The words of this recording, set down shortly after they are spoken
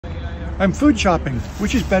I'm food shopping.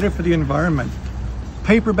 Which is better for the environment?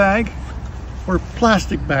 Paper bag or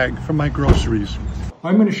plastic bag for my groceries?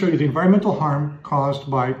 I'm going to show you the environmental harm caused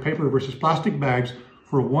by paper versus plastic bags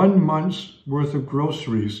for 1 month's worth of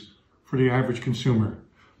groceries for the average consumer.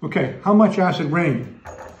 Okay, how much acid rain?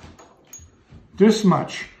 This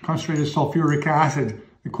much concentrated sulfuric acid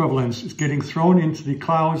equivalents is getting thrown into the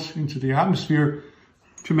clouds, into the atmosphere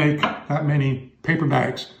to make that many paper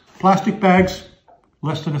bags. Plastic bags,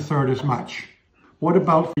 less than 1/3 as much. What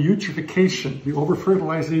about eutrophication, the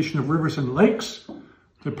over-fertilization of rivers and lakes?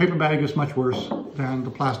 The paper bag is much worse than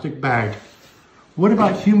the plastic bag. What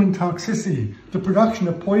about human toxicity, the production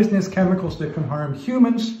of poisonous chemicals that can harm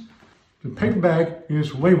humans? The paper bag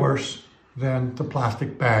is way worse than the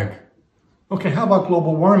plastic bag. Okay, how about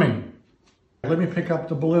global warming? Let me pick up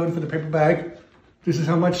the balloon for the paper bag. This is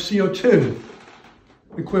how much CO2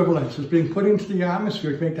 equivalents is being put into the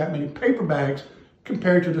atmosphere to make that many paper bags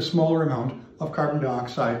compared to the smaller amount of carbon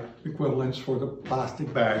dioxide equivalents for the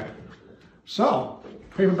plastic bag. So,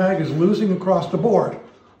 paper bag is losing across the board.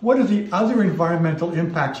 What are the other environmental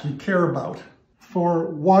impacts we care about? For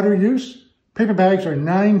water use, paper bags are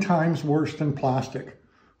 9 times worse than plastic.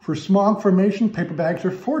 For smog formation, paper bags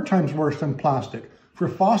are 4 times worse than plastic. For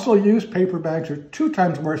fossil use, paper bags are 2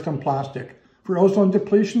 times worse than plastic. For ozone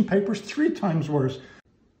depletion, paper's 3 times worse.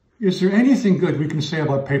 Is there anything good we can say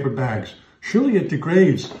about paper bags? Surely it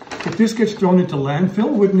degrades. If this gets thrown into landfill,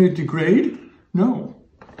 wouldn't it degrade? No.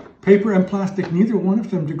 Paper and plastic, neither one of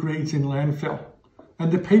them degrades in landfill.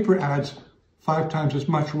 And the paper adds 5 times as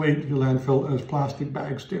much weight to landfill as plastic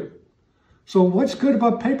bags do. So what's good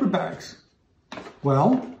about paper bags?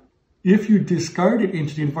 Well, if you discard it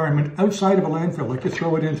into the environment outside of a landfill, like you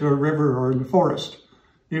throw it into a river or in the forest,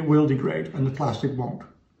 it will degrade and the plastic won't.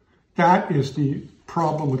 That is the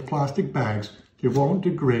problem with plastic bags. They won't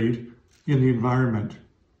degrade in the environment.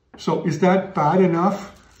 So is that bad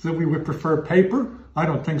enough that we would prefer paper? I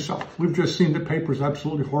don't think so. We've just seen that paper is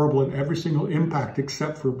absolutely horrible in every single impact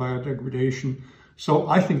except for biodegradation. So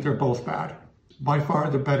I think they're both bad. By far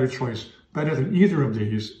the better choice, better than either of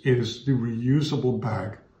these, is the reusable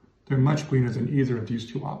bag. They're much greener than either of these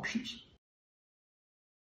two options.